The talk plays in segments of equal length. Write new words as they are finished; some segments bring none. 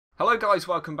Hello guys,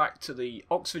 welcome back to the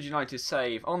Oxford United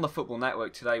save on the Football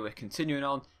Network. Today we're continuing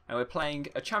on and we're playing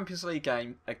a Champions League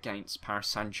game against Paris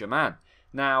Saint-Germain.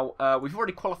 Now, we've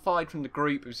already qualified from the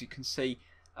group, as you can see.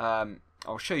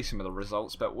 I'll show you some of the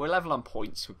results, but we're level on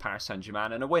points with Paris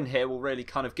Saint-Germain, and a win here will really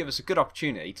kind of give us a good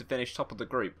opportunity to finish top of the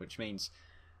group, which means,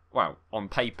 well, on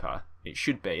paper, it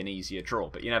should be an easier draw,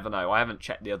 but you never know. I haven't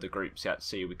checked the other groups yet to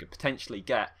see who we could potentially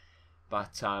get,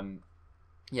 but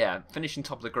yeah, finishing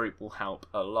top of the group will help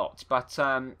a lot. But,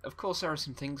 of course, there are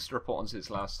some things to report on since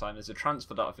last time. There's a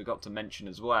transfer that I forgot to mention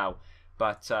as well.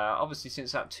 But, obviously,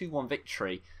 since that 2-1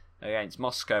 victory against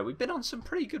Moscow, we've been on some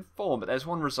pretty good form. But there's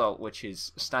one result which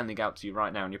is standing out to you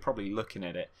right now, and you're probably looking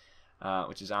at it,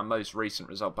 which is our most recent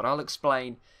result. But I'll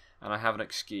explain, and I have an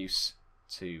excuse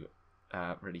to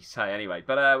really say anyway.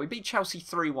 But we beat Chelsea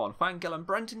 3-1. Juan Gil and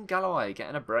Brendan Galloway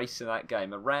getting a brace in that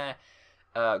game. A rare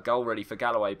goal really for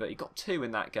Galloway, but he got 2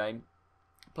 in that game.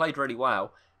 Played really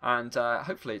well, and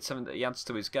hopefully it's something that he adds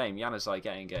to his game. Januzaj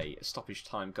getting a stoppage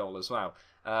time goal as well.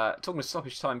 Talking of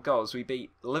stoppage time goals, we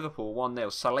beat Liverpool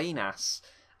 1-0. Salinas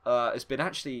has been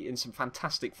actually in some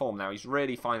fantastic form now. He's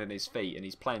really finding his feet and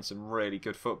he's playing some really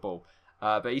good football.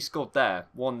 But he scored there,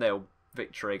 1-0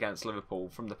 victory against Liverpool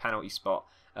from the penalty spot.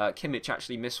 Kimmich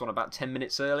actually missed one about 10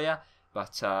 minutes earlier,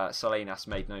 but Salinas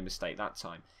made no mistake that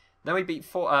time. Then we beat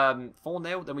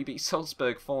 4-0. Then we beat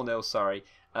Salzburg 4-0, sorry.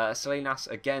 Salinas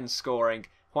again scoring.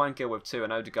 Juan Gil with 2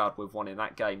 and Odegaard with 1 in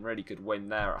that game. Really good win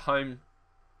there at home.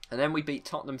 And then we beat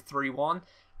Tottenham 3-1.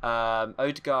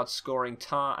 Odegaard scoring,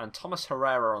 Tar and Thomas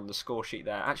Herrera on the score sheet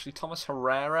there. Actually, Thomas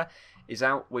Herrera is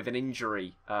out with an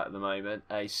injury at the moment.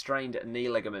 A strained knee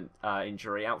ligament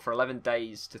injury. Out for 11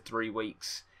 days to 3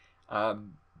 weeks.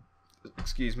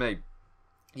 Excuse me.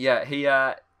 Yeah, he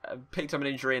picked up an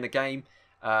injury in a game.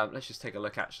 Let's just take a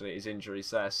look actually at his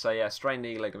injuries there. So yeah, strained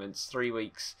knee ligaments, 3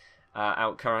 weeks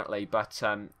out currently. But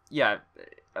yeah,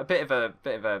 a bit of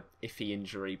a iffy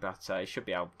injury, but he should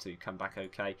be able to come back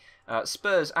okay.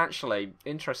 Spurs actually,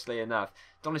 interestingly enough,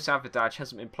 Donis Avdaj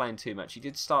hasn't been playing too much. He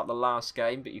did start the last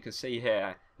game, but you can see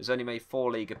here he's only made 4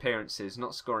 league appearances,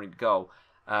 not scoring a goal.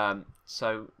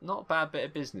 So not a bad bit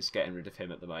of business getting rid of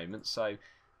him at the moment. So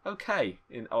okay,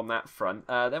 on that front.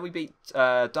 Then we beat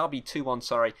Derby 2-1,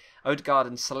 sorry. Odegaard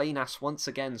and Salinas once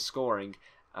again scoring.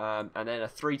 And then a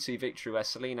 3-2 victory where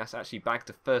Salinas actually bagged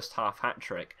a first half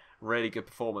hat-trick. Really good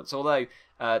performance. Although,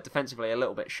 defensively a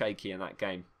little bit shaky in that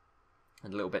game.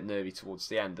 And a little bit nervy towards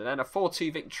the end. And then a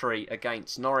 4-2 victory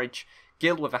against Norwich.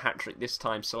 Gil with a hat-trick this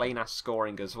time. Salinas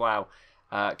scoring as well.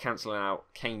 Cancelling out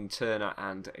Kane Turner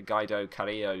and Guido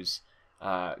Carrillo's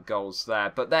goals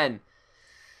there. But then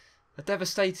a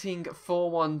devastating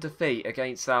 4-1 defeat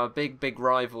against our big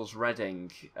rivals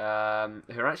Reading, who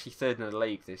are actually 3rd in the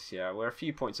league this year. We're a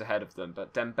few points ahead of them,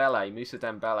 but Moussa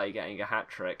Dembele getting a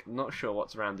hat-trick. I'm not sure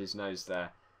what's around his nose there,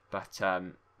 but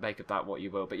make of that what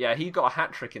you will. But yeah, he got a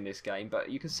hat-trick in this game,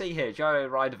 but you can see here, Joao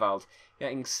Riedewald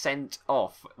getting sent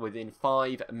off within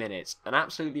 5 minutes. An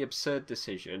absolutely absurd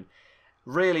decision.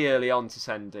 Really early on to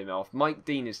send him off. Mike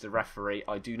Dean is the referee.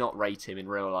 I do not rate him in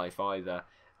real life either.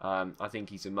 I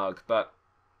think he's a mug, but,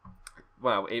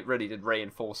 well, it really did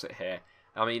reinforce it here.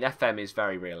 I mean, FM is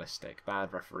very realistic.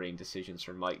 Bad refereeing decisions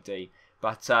from Mike D.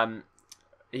 But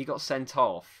he got sent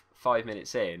off 5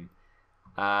 minutes in.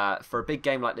 For a big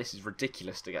game like this, it's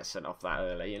ridiculous to get sent off that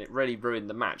early, and it really ruined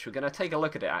the match. We're going to take a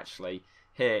look at it, actually,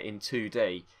 here in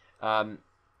 2D.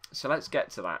 So let's get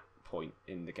to that point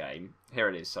in the game. Here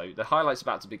it is. So the highlight's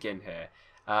about to begin here.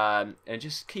 And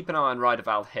just keep an eye on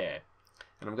Riedewald here.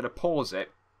 And I'm going to pause it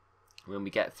when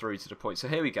we get through to the point. So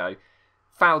here we go.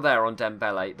 Foul there on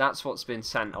Dembele. That's what's been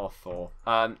sent off for.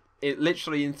 It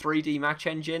literally in 3D match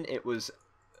engine, it was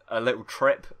a little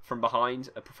trip from behind,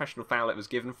 a professional foul it was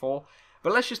given for.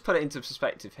 But let's just put it into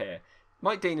perspective here.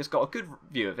 Mike Dean has got a good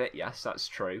view of it. Yes, that's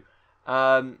true.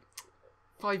 5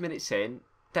 minutes in,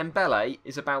 Dembele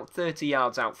is about 30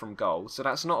 yards out from goal. So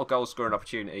that's not a goal scoring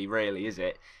opportunity really, is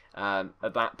it? At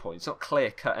that point. It's not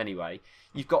clear cut anyway.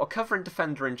 You've got a covering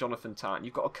defender in Jonathan Tartan.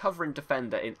 You've got a covering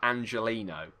defender in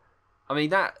Angelino. I mean,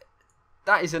 that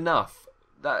is enough.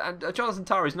 And Jonathan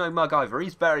Tartan is no mug either.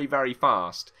 He's very, very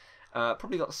fast.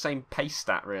 Probably got the same pace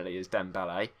stat, really, as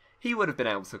Dembele. He would have been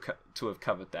able to have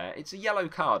covered there. It's a yellow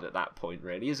card at that point,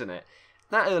 really, isn't it?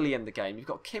 That early in the game, you've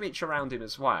got Kimmich around him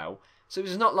as well. So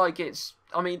it's not like it's...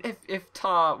 I mean, if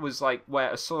Tar was like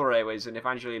where Osorio is and if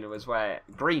Angelino was where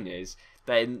Green is,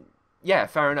 then, yeah,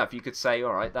 fair enough. You could say,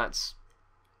 all right, that's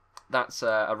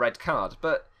a red card.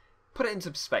 But put it into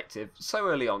perspective, so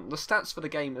early on, the stats for the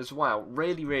game as well,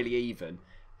 really, really even.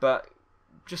 But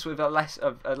just with a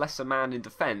lesser man in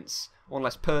defence, one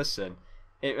less person,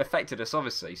 it affected us,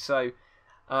 obviously. So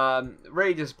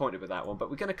Really disappointed with that one, but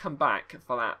we're going to come back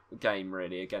for that game,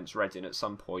 really, against Reading at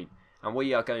some point, and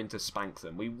we are going to spank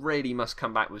them. We really must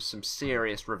come back with some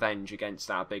serious revenge against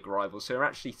our big rivals, who are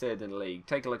actually third in the league.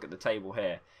 Take a look at the table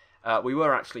here. We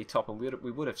were actually top, and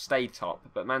we would have stayed top,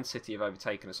 but Man City have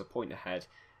overtaken us a point ahead,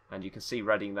 and you can see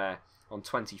Reading there on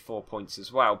 24 points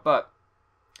as well. But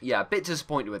yeah, a bit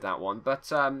disappointed with that one. But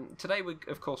today, we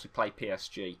play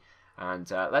PSG,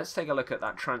 and let's take a look at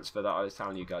that transfer that I was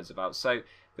telling you guys about. So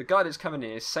the guy that's coming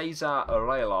in is Cesar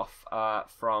Orelov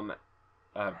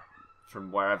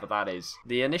from wherever that is.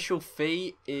 The initial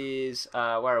fee is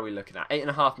where are we looking at?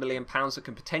 £8.5 million that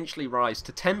can potentially rise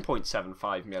to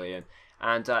 10.75 million.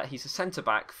 And he's a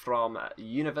centre-back from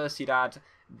Universidad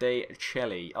de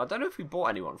Chile. I don't know if we bought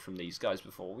anyone from these guys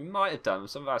before. We might have done,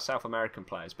 some of our South American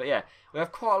players. But yeah, we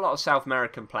have quite a lot of South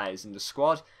American players in the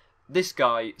squad. This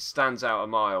guy stands out a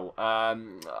mile.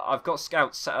 I've got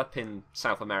scouts set up in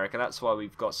South America. That's why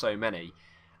we've got so many.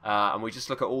 And we just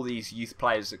look at all these youth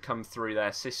players that come through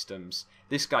their systems.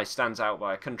 This guy stands out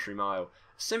by a country mile.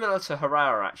 Similar to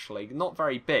Herrera, actually. Not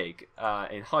very big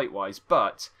in height-wise,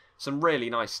 but some really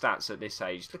nice stats at this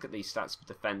age. Look at these stats for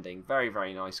defending. Very,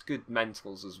 very nice. Good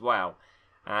mentals as well.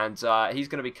 And he's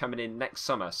going to be coming in next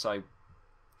summer. So,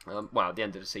 well, at the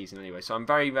end of the season anyway. So I'm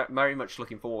very, very much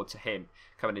looking forward to him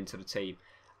coming into the team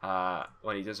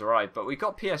when he does arrive. But we've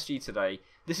got PSG today.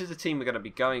 This is the team we're going to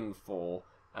be going for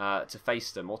to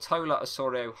face them. Ortola,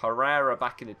 Osorio, Herrera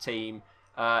back in the team.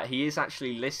 He is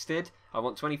actually listed. I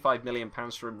want £25 million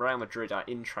for him. Real Madrid are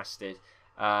interested.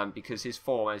 Because his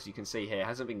form, as you can see here,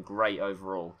 hasn't been great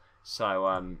overall.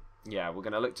 So, yeah, we're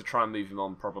going to look to try and move him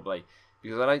on probably.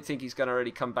 Because I don't think he's going to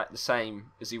really come back the same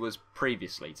as he was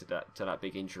previously to that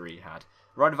big injury he had.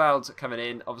 Rodevald's coming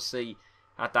in, obviously,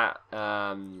 had that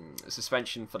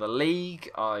suspension for the league.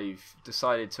 I've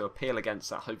decided to appeal against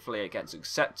that. Hopefully it gets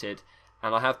accepted.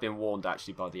 And I have been warned,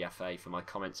 actually, by the FA for my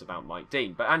comments about Mike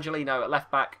Dean. But Angelino at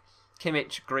left-back,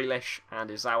 Kimmich, Grealish and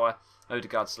Izawa,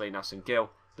 Odegaard, Salinas and Gill.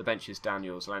 The bench is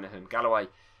Daniels, Lenihan, Galloway,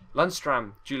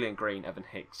 Lundstram, Julian Green, Evan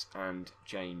Hicks and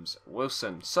James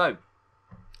Wilson. So,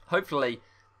 hopefully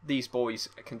these boys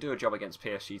can do a job against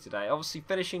PSG today. Obviously,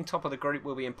 finishing top of the group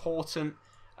will be important.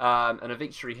 And a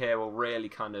victory here will really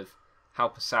kind of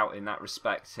help us out in that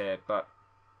respect here. But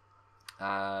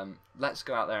let's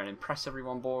go out there and impress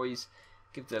everyone, boys.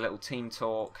 Give the little team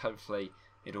talk. Hopefully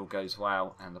it all goes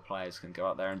well and the players can go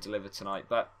out there and deliver tonight.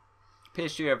 But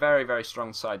PSG are a very, very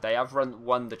strong side. They have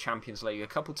won the Champions League a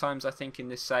couple times, I think, in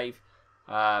this save.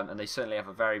 And they certainly have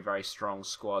a very, very strong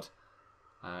squad.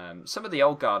 Some of the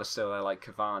old guard are still there, like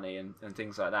Cavani and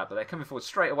things like that. But they're coming forward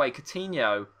straight away.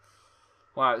 Coutinho.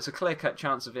 Wow, it's a clear-cut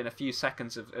chance of in a few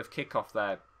seconds of kick-off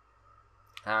there.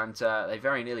 And they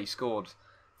very nearly scored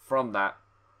from that.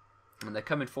 And they're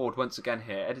coming forward once again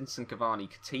here. Edinson Cavani,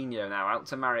 Coutinho now out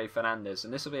to Mario Fernandes.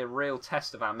 And this will be a real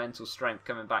test of our mental strength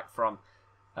coming back from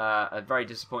a very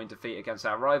disappointing defeat against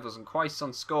our rivals, and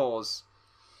Quaison scores,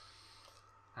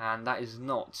 and that is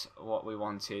not what we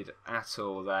wanted at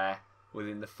all there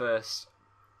within the first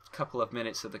couple of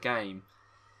minutes of the game.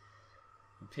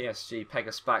 And PSG peg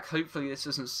us back. Hopefully this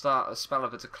doesn't start a spell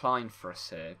of a decline for us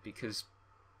here, because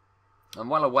I'm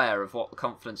well aware of what the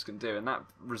confidence can do, and that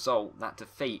result, that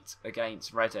defeat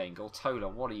against Reading, Ortola,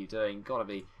 what are you doing? Got to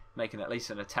be making at least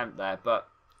an attempt there, but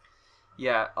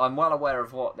yeah, I'm well aware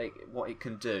of what it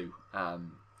can do,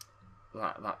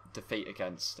 that defeat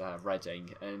against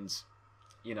Reading, and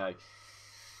you know,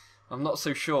 I'm not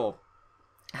so sure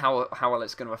how well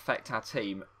it's going to affect our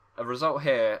team. A result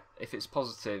here, if it's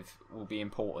positive, will be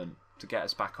important to get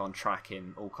us back on track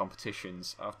in all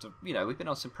competitions. After, you know, we've been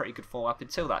on some pretty good form up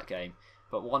until that game,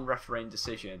 but one refereeing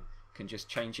decision can just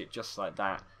change it just like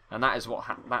that, and that is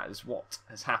what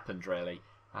has happened really.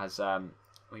 As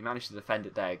we managed to defend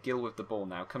it there. Gill with the ball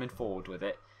now, coming forward with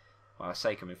it. Well, I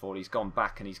say coming forward, he's gone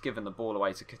back and he's given the ball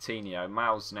away to Coutinho.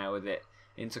 Miles now with it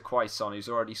into Quaison, who's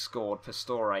already scored.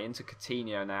 Pastore into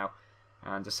Coutinho now.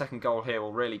 And the second goal here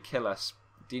will really kill us.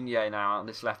 Digne now on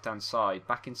this left-hand side.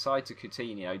 Back inside to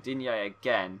Coutinho. Digne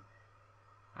again.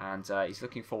 And he's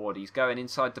looking forward. He's going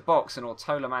inside the box, and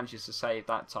Ortola manages to save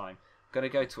that time. Going to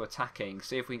go to attacking,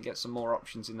 see if we can get some more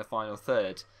options in the final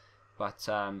third. But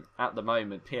at the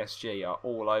moment, PSG are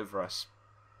all over us.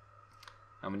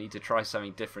 And we need to try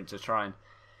something different to try and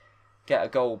get a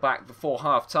goal back before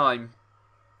half-time.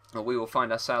 Or we will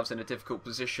find ourselves in a difficult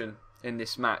position in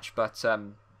this match. But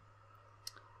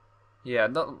yeah,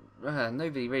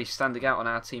 nobody really standing out on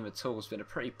our team at all. It's been a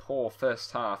pretty poor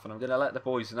first half. And I'm going to let the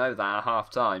boys know that at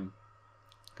half-time.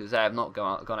 Because they have not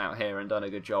gone out here and done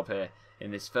a good job here in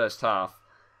this first half.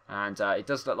 And it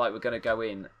does look like we're going to go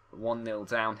in 1-0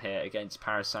 down here against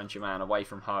Paris Saint-Germain away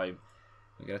from home.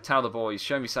 We're going to tell the boys,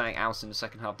 show me something else in the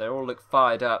second half. They all look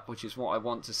fired up, which is what I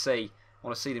want to see. I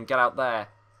want to see them get out there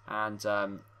and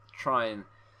try and,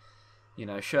 you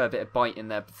know, show a bit of bite in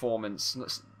their performance.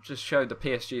 Let's just show the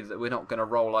PSG that we're not going to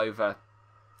roll over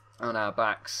on our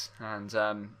backs. And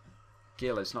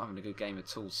Gil is not having a good game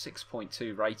at all.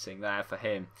 6.2 rating there for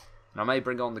him. And I may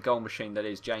bring on the goal machine that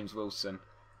is James Wilson,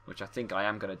 which I think I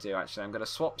am going to do actually. I'm going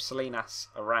to swap Salinas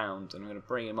around and I'm going to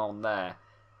bring him on there.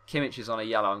 Kimmich is on a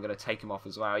yellow. I'm going to take him off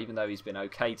as well, even though he's been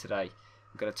okay today.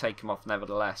 I'm going to take him off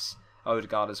nevertheless.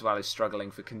 Odegaard as well is struggling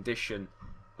for condition.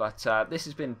 But this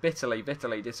has been bitterly,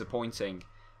 bitterly disappointing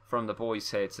from the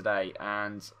boys here today.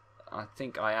 And I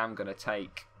think I am going to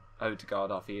take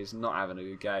Odegaard off. He is not having a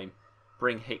good game.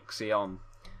 Bring Hicksy on.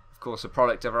 Of course, a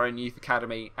product of our own youth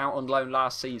academy. Out on loan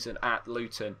last season at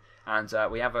Luton. And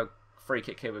we have a free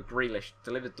kick here with Grealish.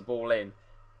 Delivered the ball in.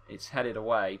 It's headed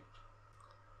away.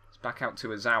 It's back out to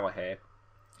Izawa here.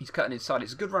 He's cutting inside.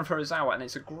 It's a good run for Izawa, and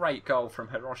it's a great goal from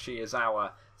Hiroshi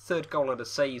Izawa. 3rd goal of the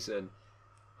season.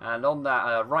 And on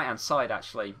that right-hand side,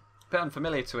 actually, a bit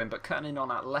unfamiliar to him, but cutting in on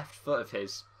that left foot of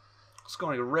his.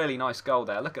 Scoring a really nice goal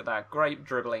there. Look at that. Great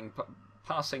dribbling,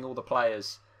 passing all the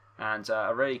players, and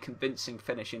a really convincing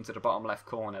finish into the bottom left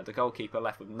corner. The goalkeeper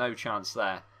left with no chance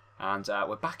there. And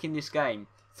we're back in this game.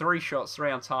 3 shots,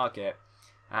 3 on target.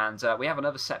 And we have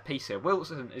another set piece here.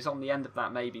 Wilson is on the end of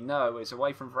that, maybe. No, it's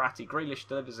away from Verratti. Grealish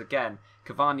delivers again.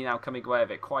 Cavani now coming away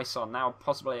with it. Quaison now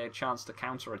possibly a chance to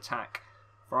counter-attack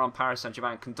from Paris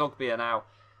Saint-Germain. Kondogbia now.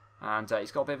 And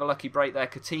he's got a bit of a lucky break there.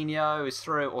 Coutinho is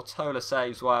through. Ortola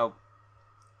saves well.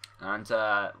 And,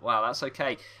 well, that's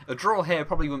okay. A draw here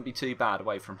probably wouldn't be too bad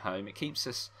away from home. It keeps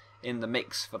us in the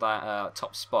mix for that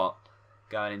top spot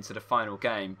going into the final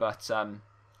game. But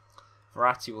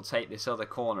Verratti will take this other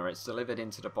corner. It's delivered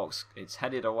into the box. It's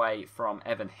headed away from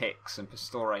Evan Hicks, and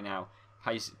Pastore now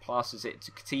passes it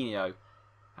to Coutinho,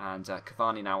 and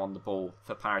Cavani now on the ball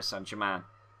for Paris Saint-Germain.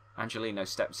 Angelino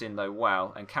steps in though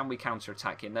well, and can we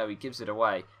counter-attack him? No, he gives it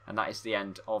away, and that is the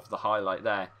end of the highlight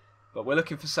there. But we're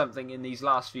looking for something in these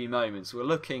last few moments. We're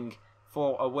looking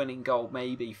for a winning goal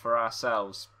maybe for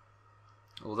ourselves.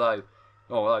 Although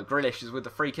Grealish is with the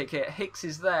free kick here. Hicks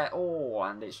is there. Oh,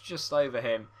 and it's just over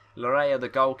him. Lorea, the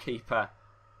goalkeeper,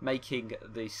 making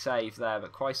the save there,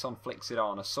 but Quaison flicks it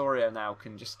on. Osorio now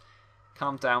can just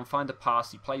calm down, find a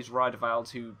pass. He plays Riedewald,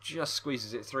 who just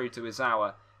squeezes it through to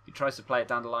Izawa. He tries to play it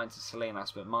down the line to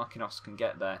Salinas, but Marquinhos can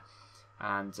get there.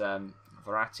 And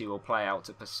Verratti will play out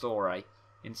to Pastore.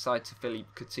 Inside to Philippe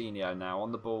Coutinho now.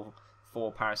 On the ball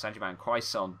for Paris Saint-Germain.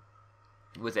 Quaison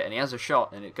with it, and he has a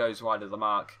shot, and it goes wide of the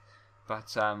mark.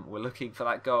 But we're looking for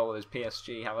that goal as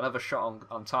PSG have another shot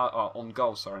on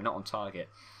goal, sorry, not on target.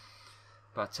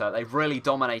 But they've really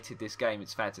dominated this game,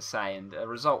 it's fair to say. And a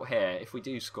result here, if we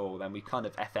do score, then we kind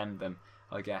of FM'd them,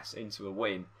 I guess, into a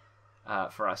win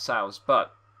for ourselves.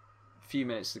 But a few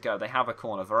minutes to go, they have a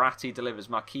corner. Verratti delivers.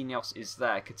 Marquinhos is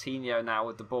there. Coutinho now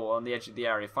with the ball on the edge of the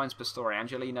area. Finds Pastore.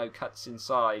 Angelino cuts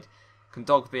inside.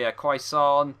 Kondogbia,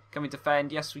 Quaison. Can we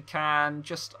defend? Yes, we can.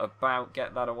 Just about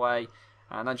get that away.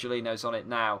 And Angelino's on it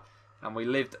now. And we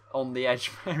lived on the edge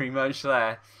very much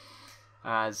there.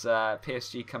 As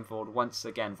PSG come forward once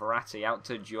again. Verratti out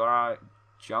to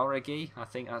Jauregui. I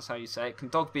think that's how you say it.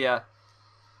 Kondogbia.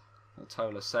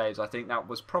 Tola saves. I think that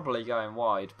was probably going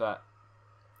wide. But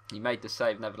he made the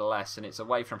save nevertheless. And it's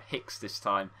away from Hicks this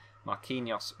time.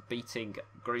 Marquinhos beating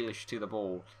Grealish to the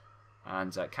ball.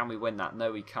 And can we win that?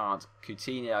 No, we can't.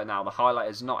 Coutinho now. The highlight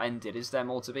has not ended. Is there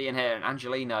more to be in here? And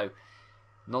Angelino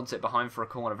nods it behind for a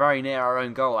corner. Very near our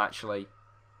own goal, actually.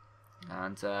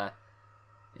 And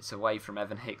it's away from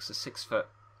Evan Hicks, a 6-foot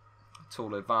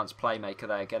tall advanced playmaker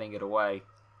there, getting it away.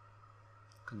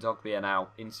 Kondogbia now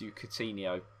into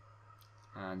Coutinho.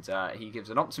 And he gives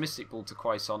an optimistic ball to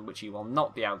Quaison, which he will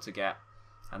not be able to get.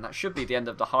 And that should be the end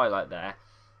of the highlight there.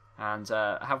 And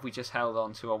have we just held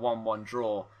on to a 1-1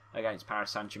 draw against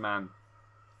Paris Saint-Germain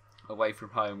away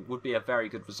from home? Would be a very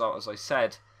good result, as I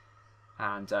said.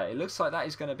 And it looks like that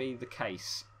is going to be the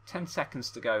case. 10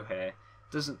 seconds to go here.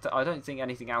 I don't think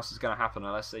anything else is going to happen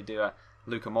unless they do a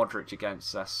Luka Modric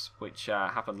against us, which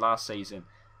happened last season.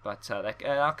 But they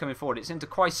are coming forward. It's into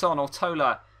Quaison.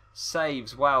 Ortola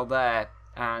saves well there.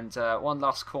 And one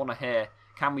last corner here.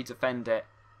 Can we defend it?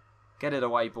 Get it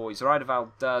away, boys.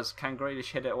 Riedewald does. Can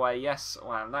Grealish hit it away? Yes.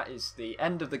 Well, that is the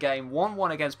end of the game.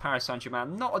 1-1 against Paris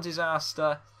Saint-Germain. Not a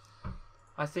disaster.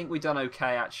 I think we've done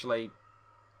okay, actually.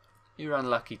 You're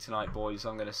unlucky tonight, boys,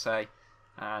 I'm going to say.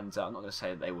 And I'm not going to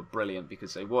say that they were brilliant,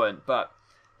 because they weren't. But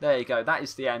there you go. That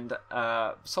is the end.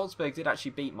 Salzburg did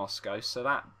actually beat Moscow, so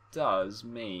that does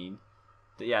mean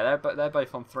yeah, they're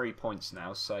both on 3 points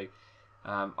now. So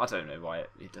I don't know why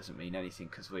it doesn't mean anything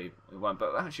because we won.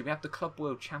 But actually, we have the Club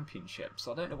World Championships.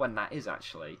 I don't know when that is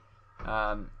actually.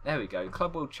 There we go,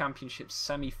 Club World Championships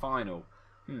semi-final.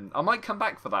 I might come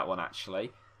back for that one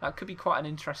actually. That could be quite an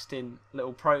interesting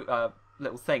little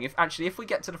little thing. If we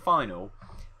get to the final,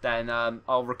 then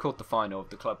I'll record the final of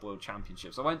the Club World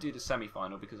Championships. I won't do the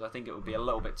semi-final because I think it would be a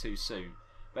little bit too soon.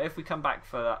 But if we come back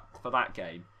for that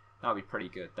game, that'll be pretty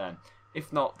good then.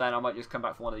 If not, then I might just come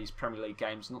back for one of these Premier League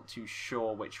games. Not too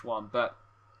sure which one, but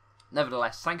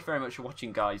nevertheless, thank you very much for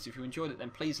watching, guys. If you enjoyed it, then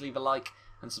please leave a like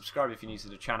and subscribe if you're new to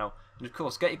the channel. And of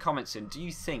course, get your comments in. Do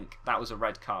you think that was a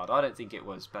red card? I don't think it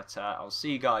was, but I'll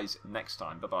see you guys next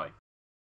time. Bye-bye.